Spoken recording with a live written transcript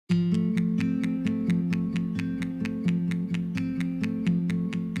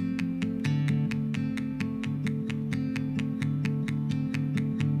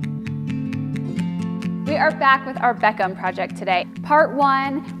are back with our Beckham project today. Part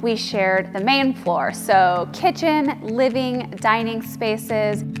 1, we shared the main floor, so kitchen, living, dining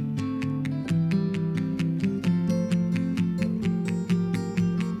spaces.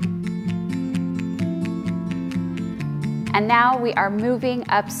 And now we are moving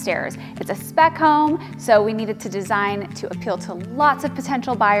upstairs. It's a spec home, so we needed to design to appeal to lots of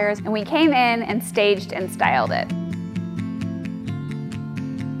potential buyers, and we came in and staged and styled it.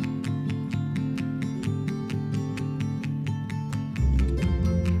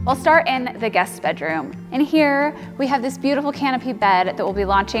 We'll start in the guest bedroom. In here, we have this beautiful canopy bed that we'll be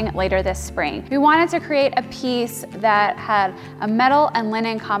launching later this spring. We wanted to create a piece that had a metal and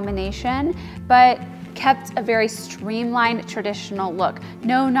linen combination, but kept a very streamlined traditional look.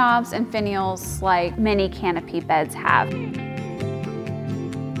 No knobs and finials like many canopy beds have.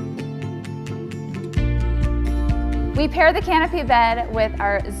 We pair the canopy bed with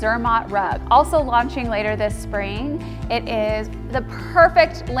our Zermatt rug, also launching later this spring. It is the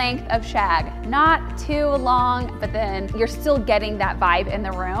perfect length of shag, not too long, but then you're still getting that vibe in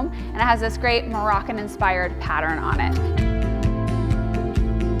the room, and it has this great Moroccan-inspired pattern on it.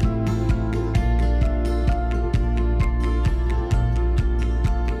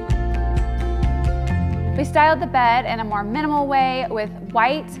 We styled the bed in a more minimal way with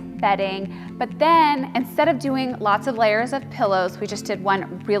white bedding, but then instead of doing lots of layers of pillows, we just did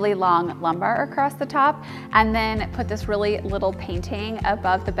one really long lumbar across the top and then put this really little painting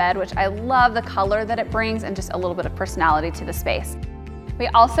above the bed, which I love the color that it brings and just a little bit of personality to the space. We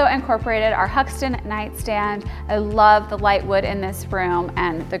also incorporated our Huxton nightstand. I love the light wood in this room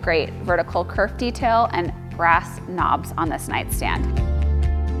and the great vertical kerf detail and brass knobs on this nightstand.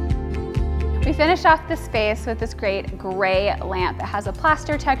 We finished off the space with this great gray lamp. It has a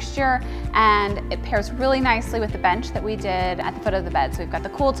plaster texture and it pairs really nicely with the bench that we did at the foot of the bed. So we've got the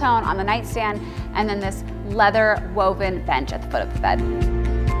cool tone on the nightstand and then this leather woven bench at the foot of the bed.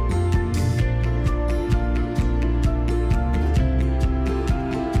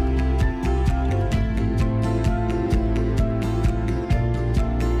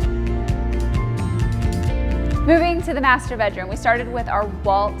 Moving to the master bedroom, we started with our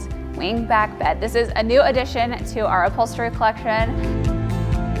Walt wing back bed. This is a new addition to our upholstery collection.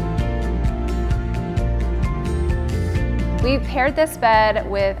 We paired this bed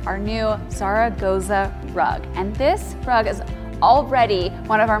with our new Zaragoza rug, and this rug is already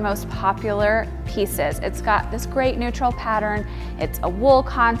one of our most popular pieces. It's got this great neutral pattern, it's a wool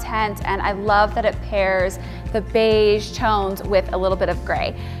content, and I love that it pairs the beige tones with a little bit of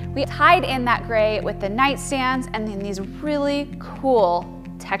gray. We tied in that gray with the nightstands and then these really cool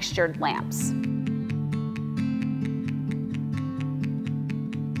textured lamps.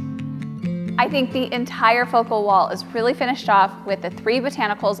 I think the entire focal wall is really finished off with the 3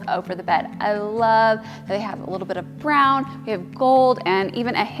 botanicals over the bed. I love that they have a little bit of brown, we have gold, and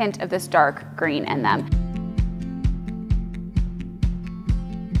even a hint of this dark green in them.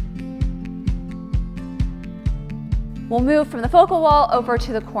 We'll move from the focal wall over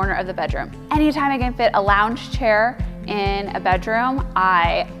to the corner of the bedroom. Anytime I can fit a lounge chair in a bedroom,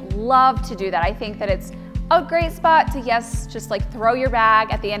 I love to do that. I think that it's a great spot to, yes, just like throw your bag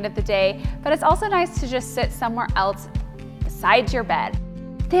at the end of the day, but it's also nice to just sit somewhere else besides your bed.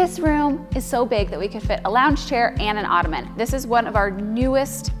 This room is so big that we could fit a lounge chair and an ottoman. This is one of our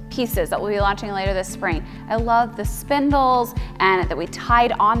newest pieces that we'll be launching later this spring. I love the spindles and that we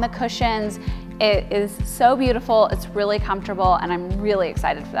tied on the cushions. It is so beautiful, it's really comfortable, and I'm really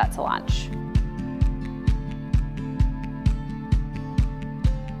excited for that to launch.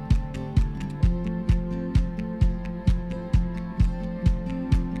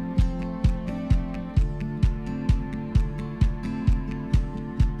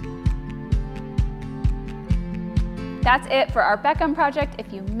 That's it for our Beckham project.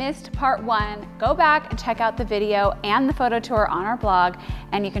 If you missed part 1, go back and check out the video and the photo tour on our blog,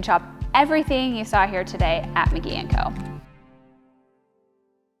 and you can shop everything you saw here today at McGee & Co.